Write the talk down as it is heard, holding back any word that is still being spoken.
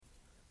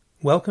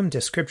Welcome to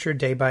Scripture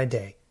Day by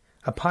Day,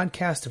 a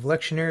podcast of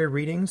lectionary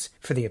readings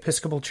for the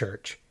Episcopal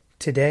Church.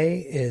 Today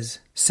is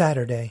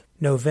Saturday,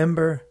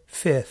 November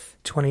 5th,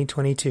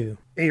 2022.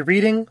 A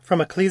reading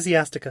from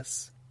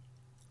Ecclesiasticus.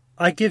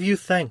 I give you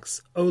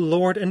thanks, O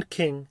Lord and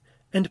King,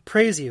 and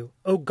praise you,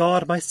 O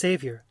God my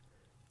Saviour.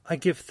 I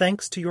give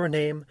thanks to your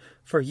name,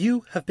 for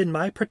you have been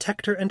my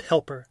protector and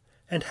helper,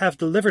 and have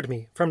delivered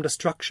me from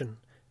destruction,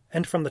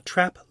 and from the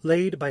trap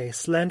laid by a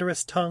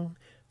slanderous tongue,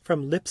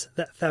 from lips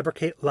that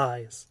fabricate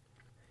lies.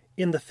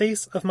 In the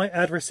face of my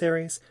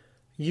adversaries,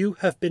 you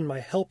have been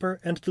my helper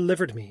and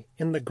delivered me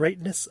in the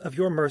greatness of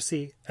your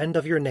mercy and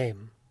of your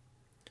name.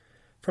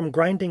 From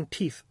grinding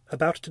teeth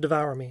about to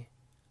devour me,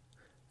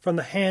 from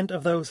the hand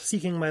of those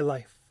seeking my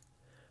life,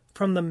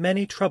 from the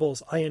many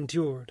troubles I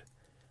endured,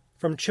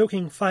 from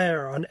choking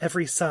fire on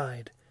every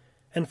side,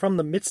 and from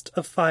the midst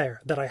of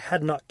fire that I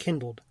had not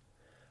kindled,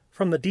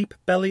 from the deep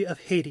belly of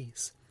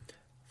Hades,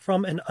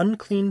 from an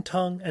unclean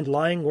tongue and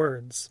lying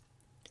words,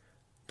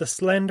 the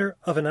slander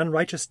of an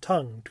unrighteous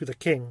tongue to the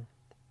king.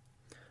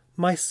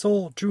 My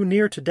soul drew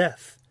near to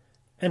death,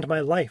 and my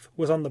life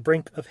was on the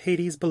brink of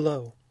Hades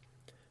below.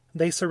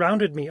 They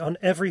surrounded me on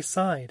every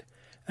side,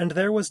 and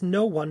there was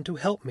no one to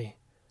help me.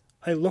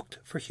 I looked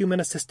for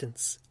human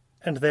assistance,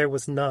 and there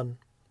was none.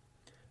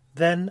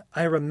 Then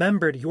I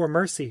remembered your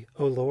mercy,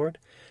 O Lord,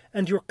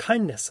 and your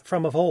kindness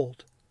from of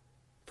old.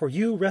 For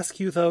you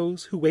rescue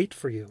those who wait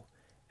for you,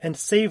 and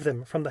save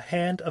them from the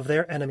hand of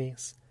their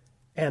enemies.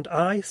 And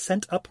I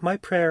sent up my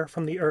prayer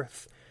from the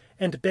earth,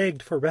 and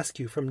begged for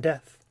rescue from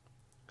death.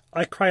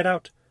 I cried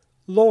out,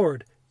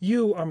 Lord,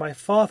 you are my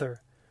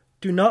Father.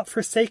 Do not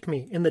forsake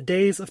me in the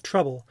days of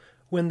trouble,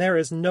 when there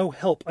is no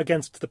help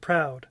against the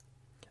proud.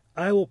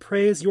 I will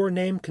praise your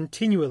name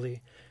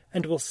continually,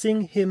 and will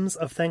sing hymns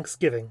of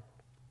thanksgiving.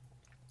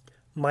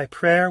 My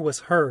prayer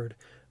was heard,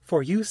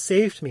 for you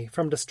saved me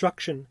from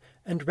destruction,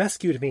 and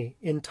rescued me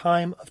in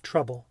time of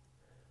trouble.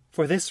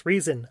 For this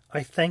reason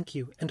I thank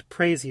you and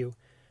praise you,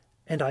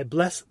 and I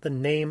bless the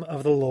name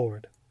of the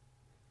Lord.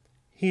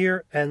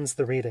 Here ends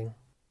the reading.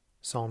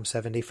 Psalm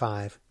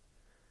 75.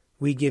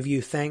 We give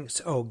you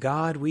thanks, O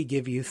God, we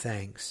give you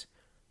thanks.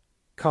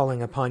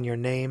 Calling upon your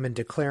name and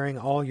declaring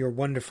all your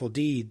wonderful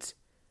deeds.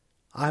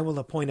 I will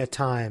appoint a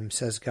time,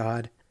 says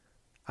God.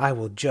 I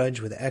will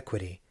judge with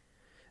equity.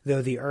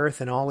 Though the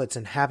earth and all its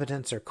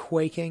inhabitants are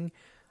quaking,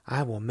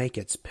 I will make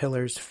its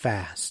pillars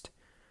fast.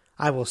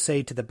 I will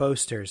say to the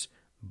boasters,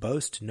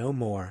 boast no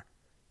more,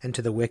 and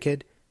to the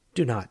wicked,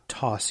 do not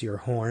toss your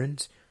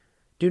horns.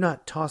 Do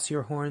not toss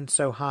your horns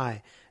so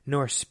high,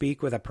 nor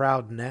speak with a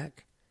proud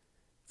neck.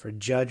 For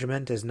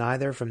judgment is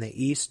neither from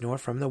the east nor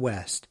from the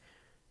west,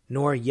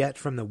 nor yet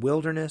from the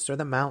wilderness or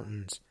the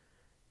mountains.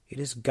 It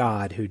is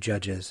God who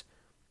judges.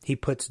 He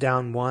puts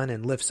down one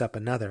and lifts up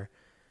another.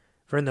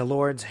 For in the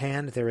Lord's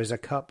hand there is a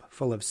cup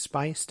full of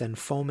spiced and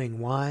foaming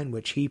wine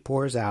which he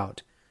pours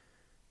out.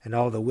 And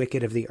all the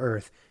wicked of the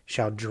earth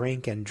shall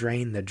drink and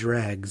drain the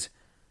dregs.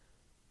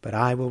 But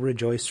I will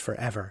rejoice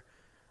forever.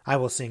 I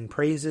will sing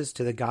praises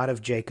to the God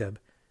of Jacob.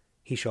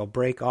 He shall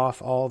break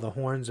off all the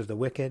horns of the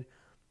wicked,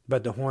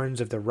 but the horns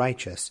of the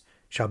righteous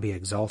shall be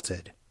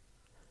exalted.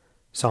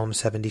 Psalm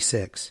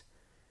 76.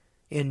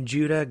 In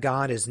Judah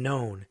God is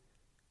known.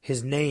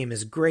 His name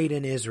is great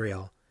in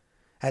Israel.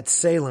 At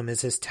Salem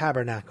is his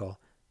tabernacle,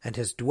 and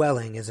his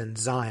dwelling is in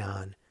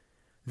Zion.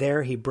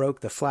 There he broke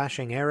the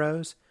flashing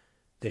arrows,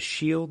 the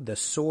shield, the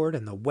sword,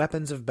 and the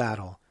weapons of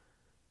battle.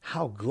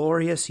 How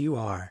glorious you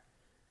are!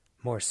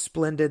 More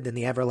splendid than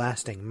the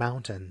everlasting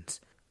mountains.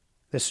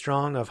 The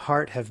strong of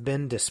heart have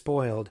been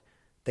despoiled.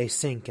 They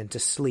sink into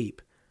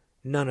sleep.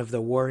 None of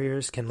the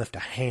warriors can lift a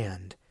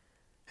hand.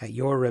 At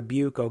your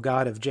rebuke, O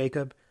God of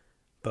Jacob,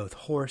 both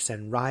horse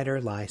and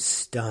rider lie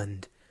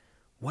stunned.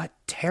 What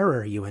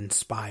terror you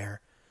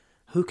inspire!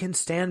 Who can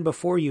stand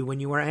before you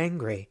when you are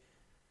angry?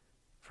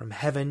 From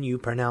heaven you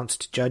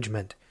pronounced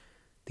judgment.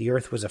 The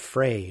earth was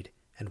afraid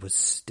and was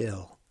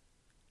still.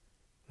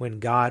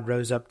 When God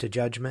rose up to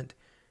judgment,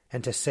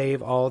 and to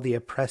save all the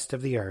oppressed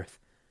of the earth,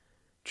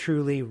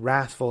 truly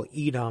wrathful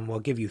Edom will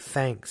give you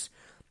thanks,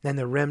 and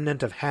the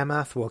remnant of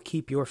Hamath will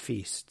keep your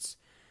feasts.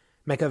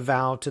 Make a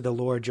vow to the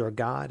Lord your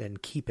God,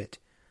 and keep it.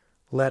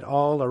 Let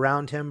all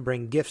around him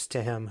bring gifts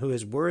to him who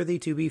is worthy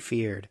to be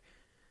feared.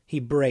 He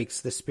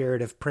breaks the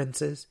spirit of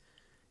princes,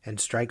 and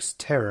strikes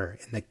terror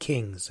in the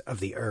kings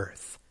of the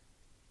earth.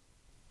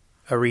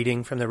 A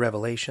reading from the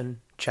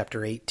Revelation,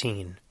 chapter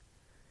 18.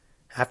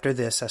 After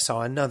this I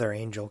saw another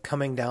angel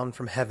coming down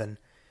from heaven,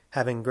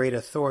 having great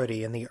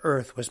authority, and the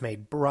earth was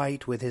made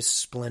bright with his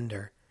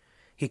splendor.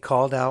 He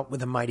called out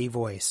with a mighty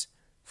voice,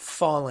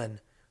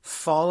 Fallen,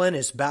 fallen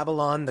is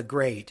Babylon the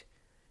Great.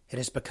 It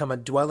has become a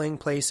dwelling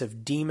place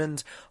of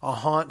demons, a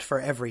haunt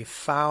for every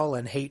foul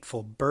and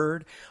hateful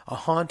bird, a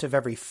haunt of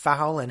every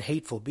foul and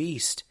hateful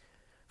beast.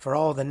 For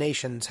all the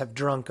nations have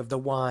drunk of the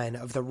wine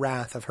of the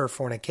wrath of her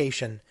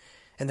fornication,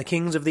 and the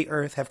kings of the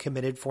earth have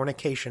committed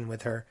fornication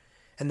with her,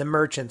 and the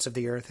merchants of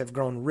the earth have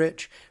grown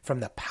rich from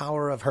the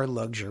power of her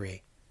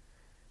luxury.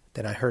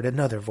 Then I heard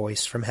another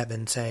voice from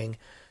heaven saying,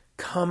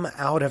 Come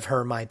out of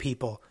her, my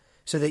people,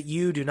 so that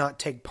you do not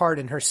take part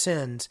in her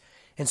sins,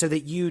 and so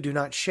that you do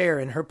not share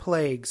in her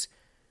plagues.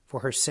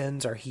 For her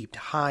sins are heaped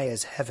high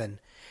as heaven,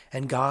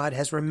 and God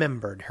has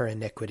remembered her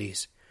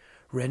iniquities.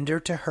 Render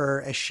to her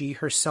as she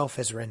herself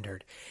has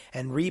rendered,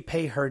 and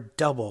repay her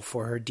double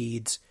for her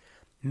deeds.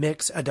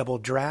 Mix a double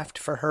draught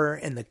for her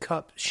in the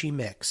cup she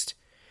mixed.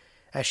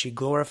 As she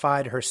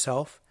glorified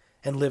herself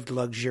and lived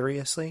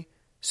luxuriously,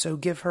 so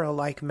give her a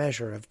like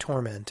measure of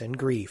torment and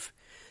grief,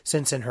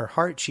 since in her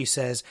heart she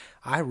says,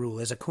 I rule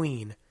as a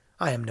queen,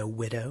 I am no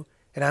widow,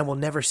 and I will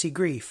never see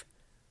grief.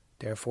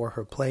 Therefore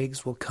her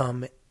plagues will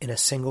come in a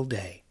single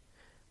day,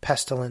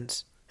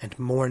 pestilence and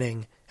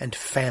mourning and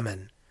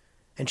famine,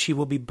 and she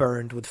will be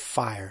burned with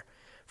fire,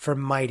 for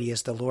mighty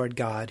is the Lord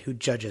God who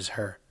judges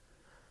her.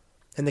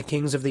 And the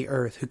kings of the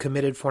earth who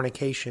committed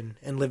fornication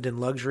and lived in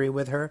luxury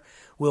with her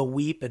will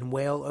weep and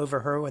wail over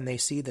her when they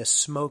see the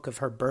smoke of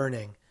her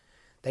burning.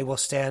 They will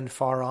stand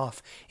far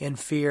off in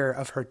fear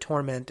of her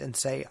torment and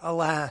say,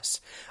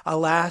 Alas,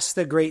 alas,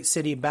 the great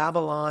city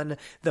Babylon,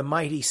 the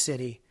mighty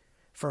city,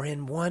 for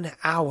in 1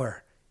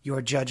 hour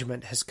your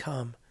judgment has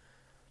come.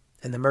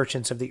 And the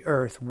merchants of the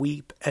earth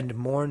weep and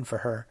mourn for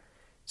her,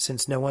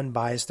 since no one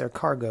buys their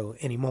cargo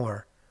any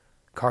more,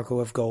 cargo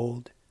of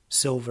gold,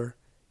 silver,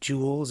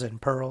 jewels and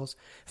pearls,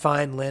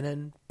 fine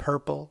linen,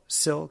 purple,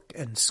 silk,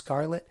 and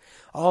scarlet,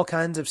 all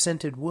kinds of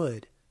scented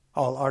wood,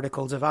 all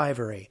articles of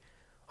ivory,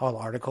 all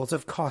articles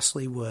of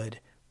costly wood,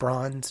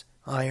 bronze,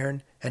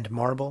 iron, and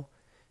marble,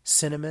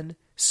 cinnamon,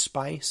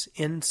 spice,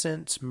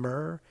 incense,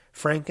 myrrh,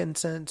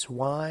 frankincense,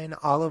 wine,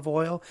 olive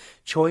oil,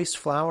 choice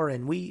flour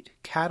and wheat,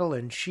 cattle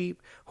and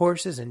sheep,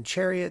 horses and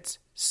chariots,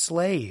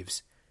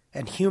 slaves,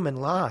 and human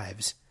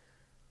lives.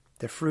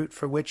 The fruit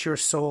for which your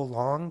soul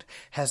longed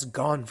has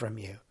gone from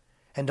you,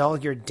 and all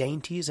your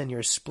dainties and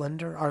your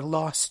splendor are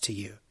lost to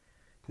you,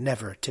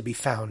 never to be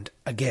found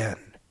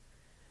again.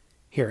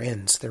 Here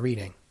ends the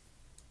reading.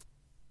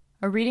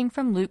 A reading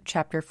from Luke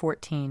chapter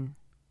 14.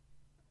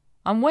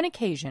 On one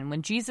occasion,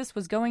 when Jesus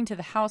was going to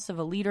the house of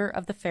a leader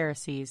of the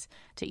Pharisees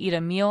to eat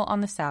a meal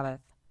on the Sabbath,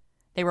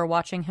 they were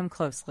watching him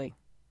closely.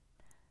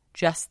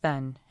 Just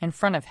then, in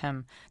front of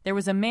him, there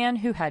was a man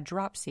who had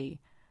dropsy.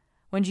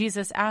 When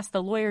Jesus asked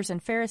the lawyers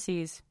and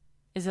Pharisees,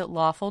 Is it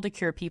lawful to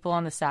cure people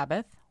on the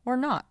Sabbath or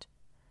not?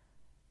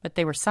 But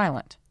they were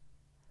silent.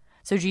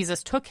 So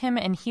Jesus took him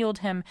and healed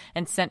him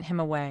and sent him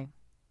away.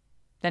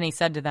 Then he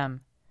said to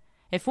them,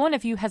 If one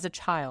of you has a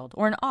child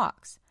or an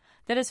ox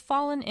that has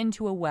fallen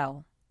into a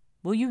well,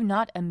 will you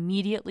not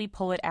immediately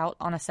pull it out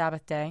on a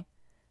Sabbath day?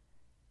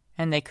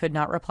 And they could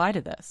not reply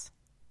to this.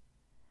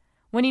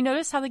 When he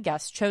noticed how the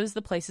guests chose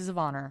the places of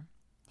honor,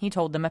 he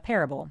told them a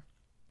parable.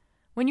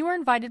 When you are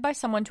invited by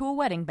someone to a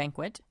wedding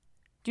banquet,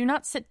 do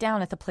not sit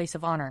down at the place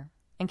of honor,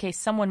 in case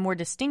someone more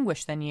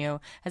distinguished than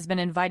you has been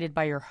invited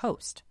by your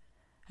host.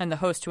 And the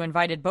host who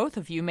invited both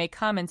of you may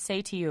come and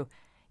say to you,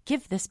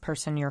 Give this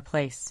person your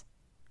place.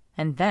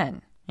 And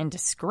then, in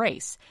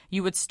disgrace,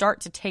 you would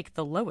start to take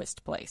the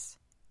lowest place.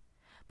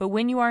 But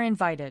when you are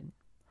invited,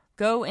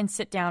 go and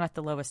sit down at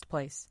the lowest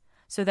place,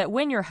 so that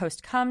when your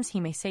host comes, he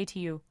may say to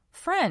you,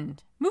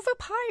 Friend, move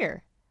up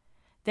higher.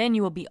 Then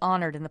you will be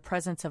honored in the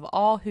presence of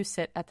all who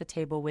sit at the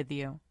table with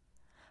you.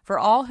 For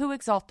all who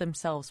exalt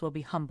themselves will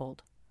be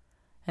humbled,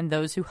 and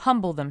those who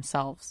humble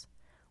themselves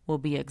will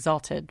be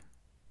exalted.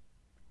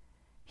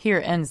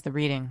 Here ends the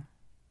reading.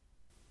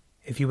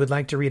 If you would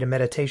like to read a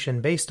meditation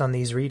based on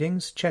these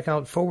readings, check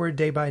out Forward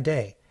Day by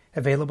Day,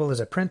 available as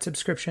a print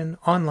subscription,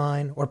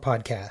 online, or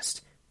podcast.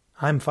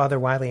 I'm Father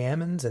Wiley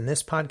Ammons, and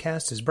this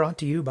podcast is brought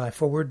to you by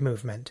Forward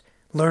Movement.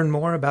 Learn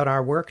more about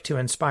our work to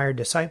inspire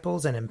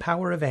disciples and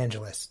empower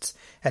evangelists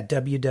at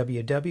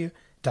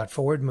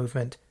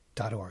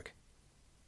www.forwardmovement.org.